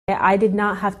I did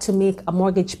not have to make a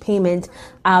mortgage payment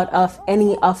out of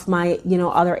any of my,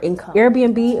 other income.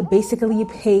 Airbnb basically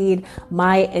paid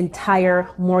my entire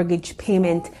mortgage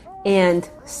payment and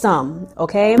some,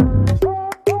 okay?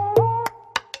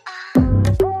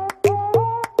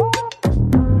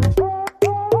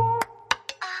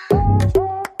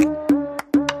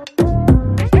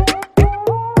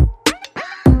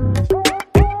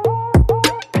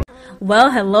 Well,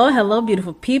 hello,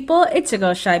 beautiful people. It's your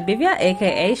girl, Shy Bivia,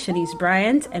 aka Shanice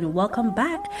Bryant, and welcome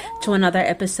back to another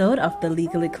episode of the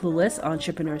Legally Clueless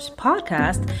Entrepreneurs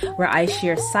Podcast, where I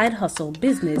share side hustle,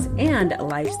 business, and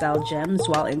lifestyle gems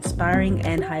while inspiring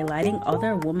and highlighting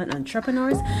other women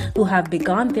entrepreneurs who have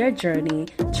begun their journey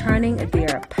turning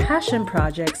their passion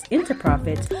projects into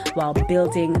profits while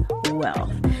building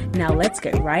wealth. Now, let's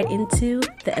get right into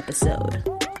the episode.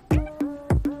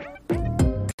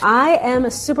 I am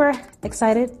super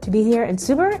excited to be here and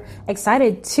super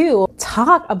excited to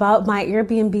talk about my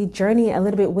Airbnb journey a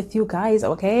little bit with you guys,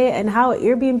 okay? And how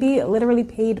Airbnb literally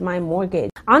paid my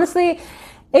mortgage. Honestly,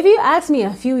 if you asked me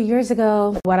a few years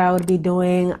ago what I would be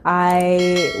doing,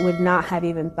 I would not have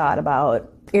even thought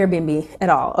about Airbnb at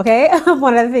all, okay?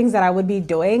 One of the things that I would be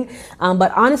doing.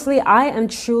 But honestly, I am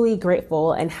truly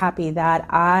grateful and happy that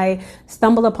I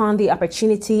stumbled upon the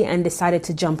opportunity and decided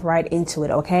to jump right into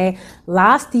it, okay?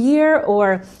 Last year,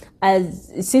 or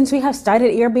since we have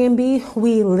started Airbnb,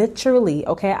 we literally,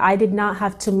 okay, I did not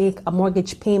have to make a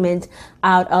mortgage payment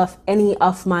out of any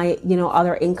of my,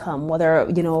 other income, whether,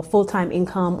 full-time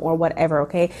income or whatever,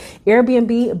 okay?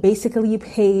 Airbnb basically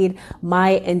paid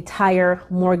my entire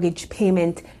mortgage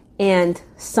payment and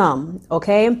some,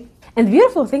 okay? And the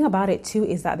beautiful thing about it too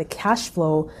is that the cash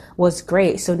flow was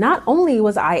great. So not only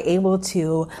was I able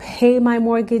to pay my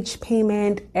mortgage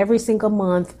payment every single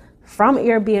month from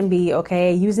Airbnb,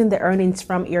 okay, using the earnings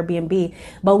from Airbnb,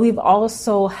 but we've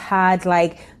also had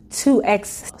like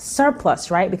 2x surplus,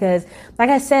 right? Because like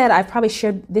I said, I've probably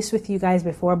shared this with you guys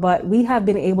before, but we have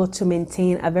been able to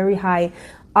maintain a very high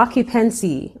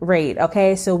occupancy rate,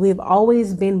 okay? So we've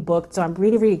always been booked. So I'm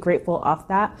really, really grateful of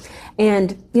that.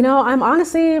 And, I'm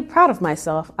honestly proud of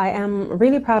myself. I am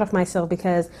really proud of myself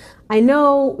because I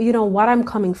know, what I'm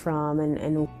coming from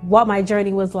and what my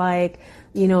journey was like,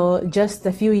 just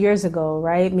a few years ago,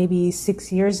 right? Maybe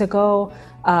 6 years ago,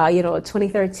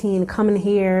 2013, coming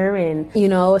here and,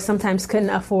 sometimes couldn't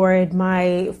afford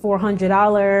my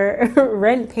 $400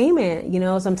 rent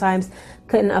payment, sometimes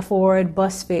couldn't afford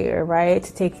bus fare, right?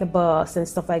 To take the bus and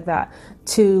stuff like that,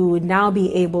 to now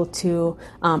be able to,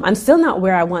 I'm still not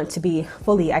where I want to be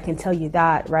fully. I can tell you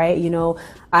that, right?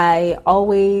 I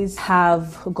always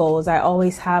have goals. I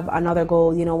always have another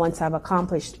goal, once I've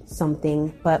accomplished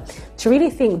something, but to really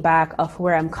think back of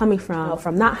where I'm coming from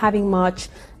not having much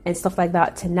and stuff like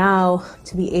that, to now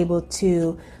to be able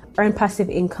to earn passive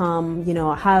income,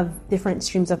 have different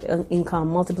streams of income,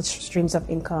 multiple streams of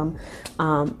income,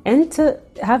 and to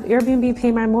have Airbnb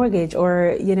pay my mortgage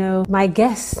or, my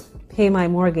guests pay my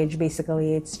mortgage,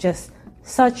 basically. It's just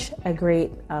such a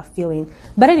great feeling.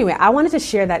 But anyway, I wanted to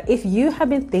share that if you have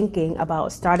been thinking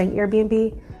about starting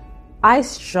Airbnb, I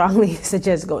strongly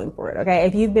suggest going for it, okay?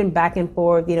 If you've been back and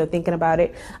forth, thinking about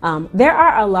it, there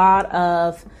are a lot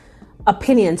of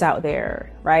opinions out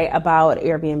there, right, about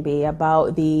Airbnb,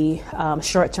 about the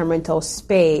short-term rental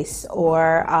space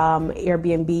or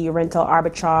Airbnb rental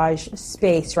arbitrage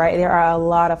space, right? There are a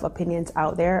lot of opinions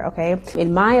out there, okay?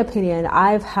 In my opinion,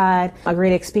 I've had a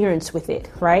great experience with it,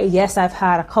 right? Yes, I've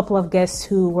had a couple of guests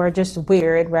who were just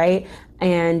weird, right?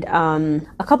 And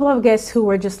a couple of guests who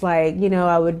were just like,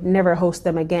 I would never host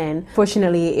them again.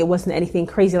 Fortunately, it wasn't anything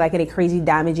crazy, like any crazy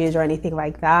damages or anything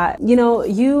like that. You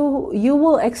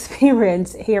will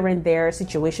experience here and there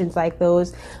situations like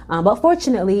those. But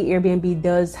fortunately, Airbnb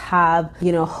does have,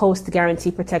 host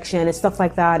guarantee protection and stuff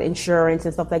like that, insurance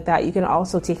and stuff like that. You can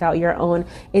also take out your own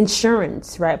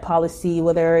insurance, right, policy,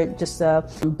 whether just a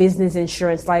business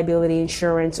insurance, liability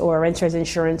insurance, or renter's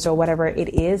insurance, or whatever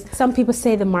it is. Some people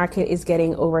say the market is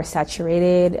getting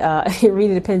oversaturated. It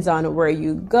really depends on where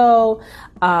you go.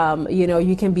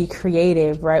 You can be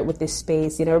creative, right, with this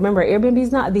space. Remember, Airbnb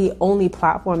is not the only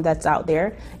platform that's out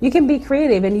there. You can be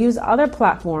creative and use other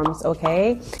platforms,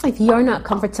 okay? If you're not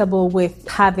comfortable with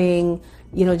having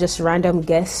just random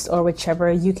guests or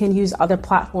whichever. You can use other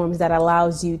platforms that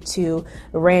allows you to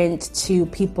rent to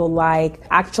people like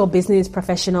actual business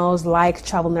professionals, like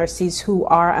travel nurses who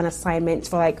are on assignment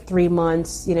for like 3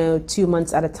 months, 2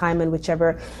 months at a time, and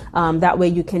whichever. That way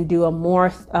you can do a more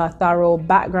thorough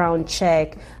background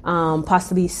check,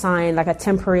 possibly sign like a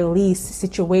temporary lease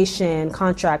situation,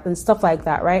 contract, and stuff like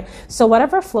that, right? So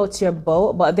whatever floats your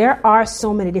boat, but there are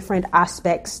so many different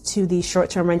aspects to the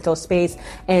short-term rental space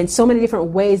and so many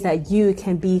different ways that you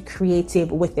can be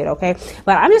creative with it, okay?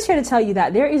 But I'm just here to tell you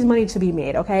that there is money to be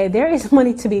made, okay? There is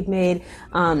money to be made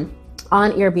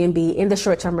on Airbnb in the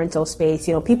short-term rental space.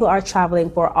 People are traveling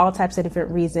for all types of different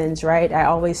reasons, right? I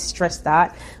always stress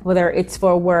that, whether it's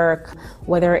for work,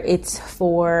 whether it's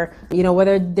for,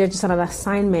 whether they're just on an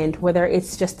assignment, whether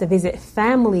it's just to visit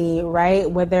family, right?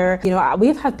 Whether,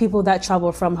 we've had people that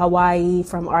travel from Hawaii,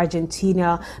 from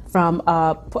Argentina, from,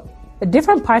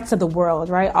 different parts of the world,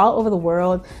 right? All over the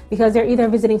world, because they're either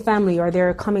visiting family or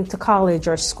they're coming to college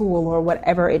or school or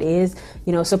whatever it is,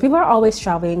 so people are always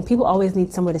traveling. People always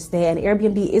need somewhere to stay, and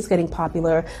Airbnb is getting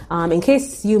popular. In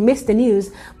case you missed the news,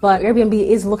 but Airbnb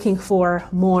is looking for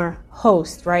more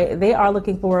hosts, right? They are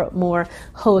looking for more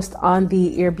hosts on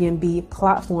the Airbnb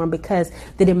platform because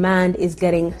the demand is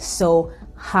getting so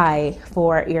high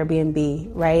for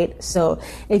Airbnb, right? So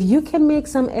if you can make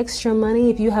some extra money,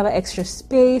 if you have an extra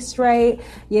space, right?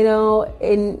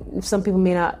 And some people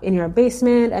may not in your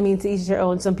basement, to each their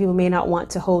own. Some people may not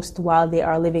want to host while they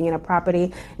are living in a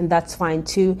property, and that's fine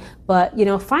too. But,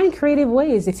 find creative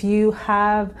ways. If you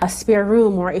have a spare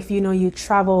room, or if you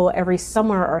travel every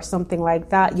summer or something like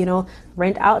that,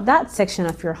 rent out that section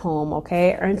of your home,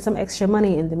 okay? Earn some extra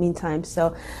money in the meantime.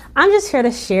 So I'm just here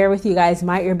to share with you guys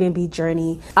my Airbnb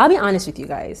journey. I'll be honest with you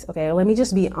guys, okay? Let me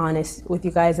just be honest with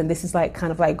you guys. And this is like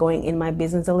kind of like going in my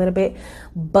business a little bit,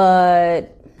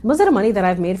 but most of the money that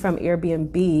I've made from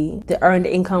Airbnb, the earned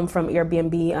income from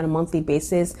Airbnb on a monthly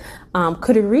basis,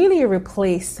 could really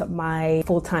replace my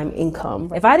full-time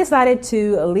income. If I decided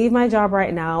to leave my job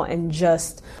right now and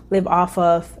just live off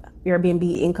of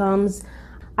Airbnb incomes,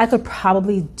 I could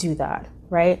probably do that,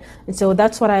 right? And so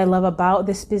that's what I love about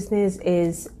this business,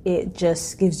 is it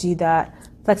just gives you that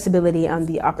flexibility and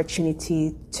the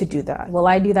opportunity to do that. Will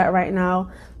I do that right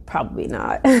now? Probably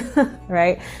not,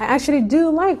 right? I actually do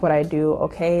like what I do,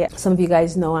 okay? Some of you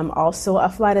guys know I'm also a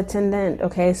flight attendant,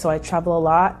 okay? So I travel a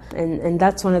lot, and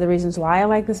that's one of the reasons why I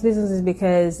like this business, is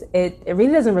because it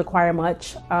really doesn't require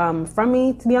much from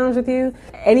me, to be honest with you.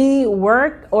 Any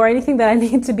work or anything that I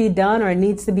need to be done or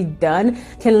needs to be done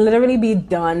can literally be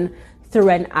done through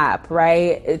an app,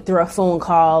 right? Through a phone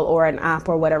call or an app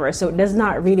or whatever. So it does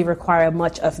not really require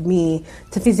much of me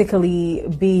to physically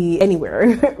be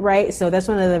anywhere, right? So that's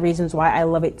one of the reasons why I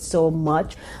love it so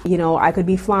much. I could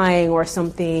be flying or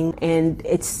something and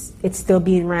it's still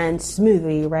being ran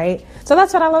smoothly, right? So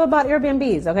that's what I love about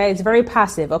Airbnbs, okay? It's very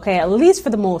passive, okay? At least for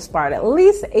the most part, at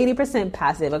least 80%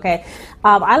 passive, okay?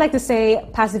 I like to say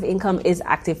passive income is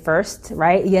active first,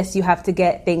 right? Yes, you have to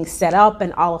get things set up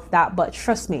and all of that, but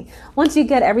trust me, once you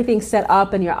get everything set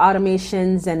up and your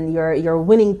automations and your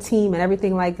winning team and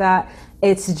everything like that,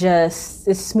 it's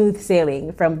smooth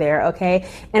sailing from there, okay?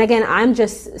 And again, I'm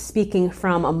just speaking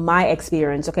from my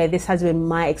experience, okay? This has been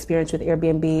my experience with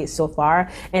Airbnb so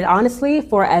far. And honestly,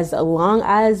 for as long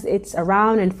as it's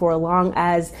around and for as long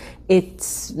as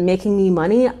it's making me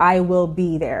money, I will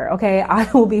be there, okay?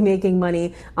 I will be making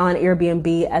money on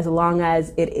Airbnb as long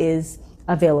as it is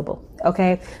available,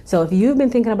 okay? So if you've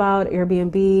been thinking about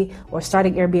Airbnb or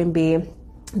starting Airbnb,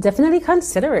 definitely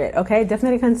consider it, okay?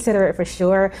 Definitely consider it for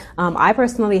sure. I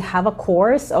personally have a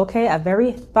course, okay? A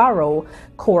very thorough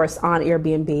course on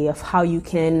Airbnb of how you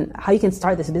can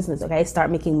start this business, okay?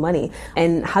 Start making money,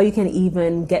 and how you can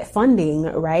even get funding,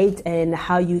 right? And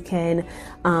how you can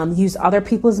use other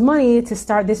people's money to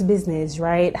start this business,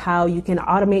 right? How you can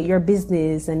automate your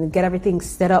business and get everything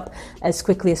set up as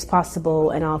quickly as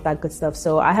possible and all of that good stuff.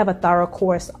 So I have a thorough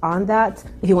course on that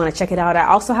if you want to check it out. I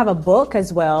also have a book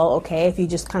as well, okay? If you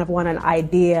just kind of want an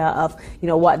idea of,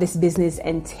 what this business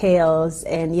entails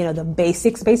and, the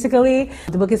basics, basically.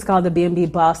 The book is called The B&B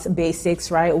Boss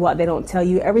Basics, right? What they don't tell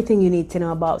you, everything you need to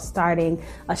know about starting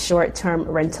a short-term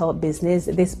rental business.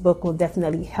 This book will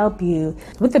definitely help you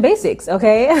with the basics,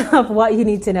 okay, of what you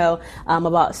need to know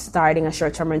about starting a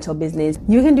short-term rental business.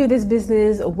 You can do this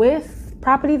business with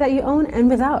property that you own and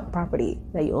without property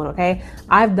that you own, okay?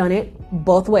 I've done it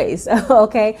both ways,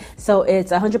 okay? So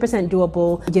it's 100%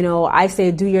 doable. You know, I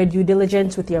say do your due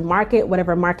diligence with your market,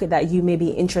 whatever market that you may be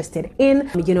interested in.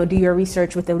 You know, do your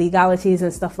research with the legalities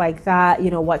and stuff like that.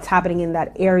 You know, what's happening in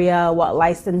that area, what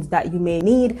license that you may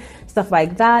need, stuff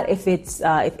like that. If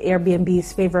Airbnb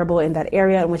is favorable in that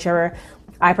area, and whichever,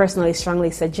 I personally strongly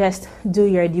suggest do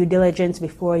your due diligence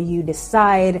before you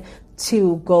decide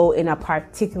to go in a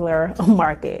particular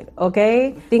market,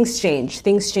 okay? Things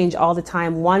change all the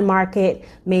time. One market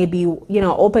may be, you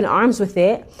know, open arms with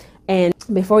it, and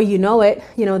before you know it,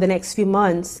 you know, the next few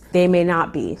months, they may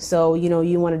not be. So, you know,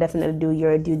 you want to definitely do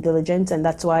your due diligence. And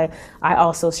that's why I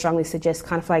also strongly suggest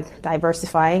kind of like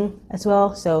diversifying as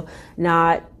well. So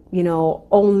not, you know,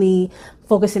 only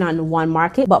focusing on one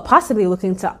market, but possibly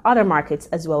looking to other markets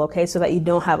as well, okay? So that you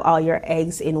don't have all your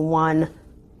eggs in one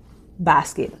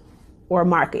basket or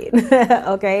market,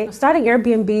 okay? Starting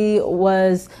Airbnb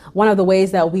was one of the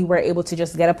ways that we were able to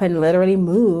just get up and literally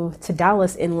move to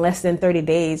Dallas in less than 30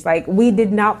 days. Like, we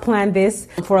did not plan this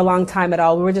for a long time at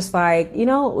all. We were just like, you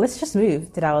know, let's just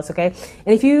move to Dallas, okay?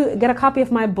 And if you get a copy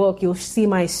of my book, you'll see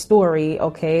my story,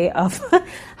 okay, of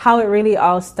how it really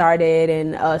all started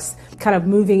and us kind of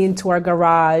moving into our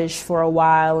garage for a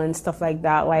while and stuff like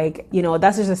that. Like, you know,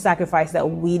 that's just a sacrifice that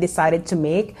we decided to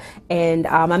make. And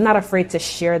I'm not afraid to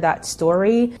share that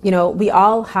story. You know, we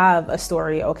all have a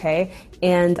story, okay?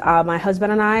 And my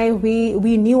husband and I,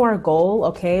 we knew our goal,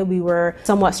 okay? We were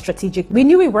somewhat strategic. We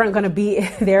knew we weren't going to be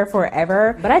there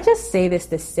forever. But I just say this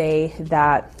to say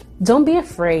that don't be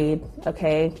afraid,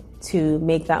 okay, to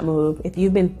make that move. If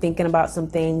you've been thinking about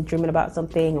something, dreaming about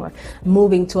something, or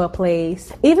moving to a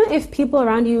place, even if people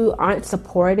around you aren't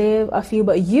supportive of you,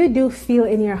 but you do feel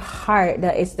in your heart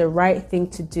that it's the right thing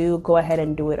to do, go ahead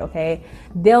and do it, okay?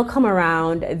 They'll come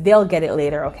around, they'll get it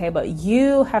later, okay? But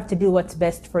you have to do what's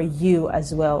best for you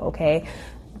as well, okay?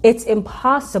 It's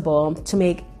impossible to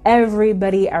make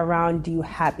everybody around you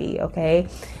happy, okay?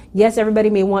 Yes, everybody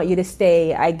may want you to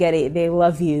stay. I get it. They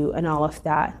love you and all of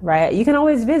that, right? You can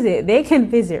always visit. They can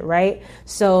visit, right?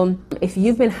 So if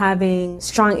you've been having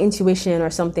strong intuition or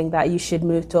something that you should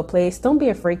move to a place, don't be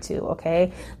afraid to,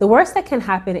 okay? The worst that can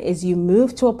happen is you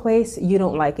move to a place, you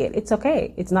don't like it. It's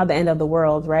okay. It's not the end of the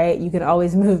world, right? You can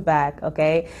always move back,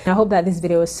 okay? I hope that this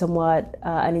video is somewhat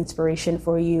an inspiration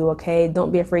for you, okay?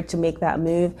 Don't be afraid to make that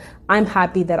move. I'm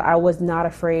happy that I was not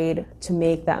afraid to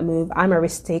make that move. I'm a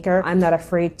risk taker. I'm not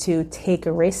afraid to take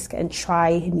a risk and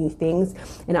try new things.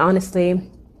 And honestly,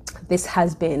 this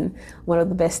has been one of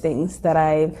the best things that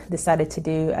I've decided to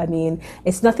do. I mean,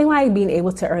 it's nothing like being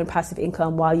able to earn passive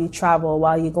income while you travel,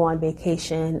 while you go on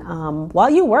vacation, while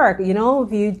you work, you know,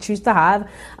 if you choose to have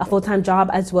a full-time job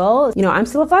as well. You know, I'm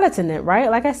still a flight attendant, right?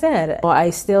 Like I said, I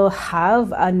still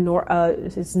have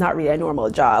it's not really a normal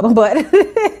job, but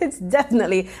it's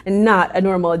definitely not a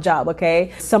normal job,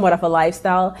 okay? Somewhat of a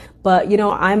lifestyle, but you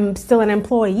know, I'm still an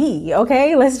employee,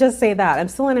 okay? Let's just say that. I'm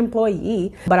still an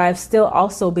employee, but I've still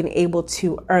also been able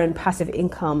to earn passive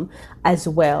income as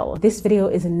well. This video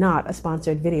is not a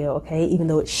sponsored video, okay? Even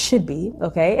though it should be,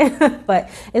 okay? But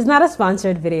it's not a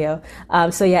sponsored video.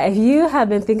 So yeah, if you have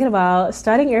been thinking about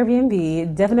starting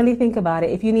Airbnb, definitely think about it.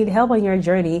 If you need help on your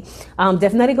journey,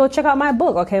 definitely go check out my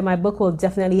book, okay? My book will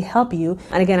definitely help you.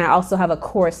 And again, I also have a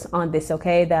course on this,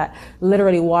 okay? That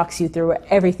literally walks you through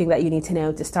everything that you need to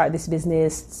know to start this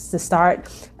business, to start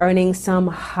earning some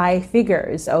high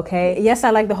figures, okay? Yes,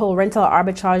 I like the whole rental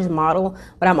arbitrage model,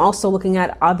 but I'm also looking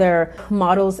at other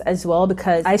models as well,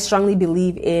 because I strongly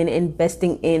believe in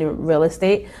investing in real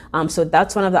estate. So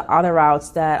that's one of the other routes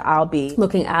that I'll be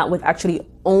looking at, with actually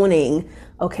owning,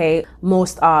 okay,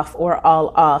 most off or all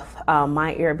off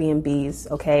my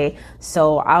Airbnbs, okay?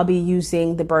 So I'll be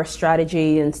using the burst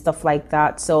strategy and stuff like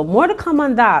that. So more to come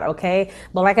on that, okay?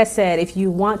 But like I said, if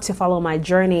you want to follow my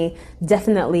journey,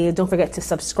 definitely don't forget to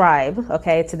subscribe,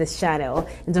 okay, to this channel.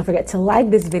 And don't forget to like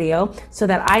this video so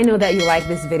that I know that you like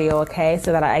this video, okay?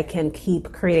 So that I can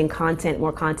keep creating content,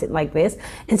 more content like this.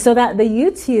 And so that the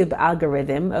YouTube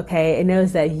algorithm, okay, it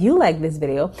knows that you like this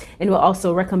video and will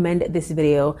also recommend this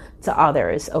video to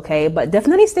others, okay? But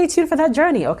definitely stay tuned for that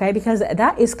journey, okay? Because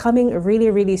that is coming really,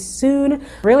 really soon.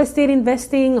 Real estate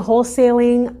investing,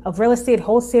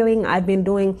 wholesaling, I've been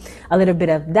doing a little bit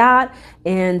of that,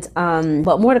 and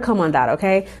but more to come on that,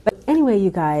 okay? But anyway, you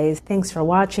guys, thanks for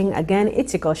watching. Again,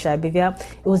 it's your girl Shy Bivia.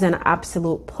 It was an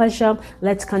absolute pleasure.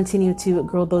 Let's continue to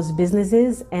grow those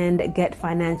businesses and get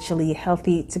financially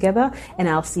healthy together, and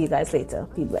I'll see you guys later.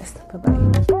 Be blessed.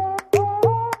 Bye-bye.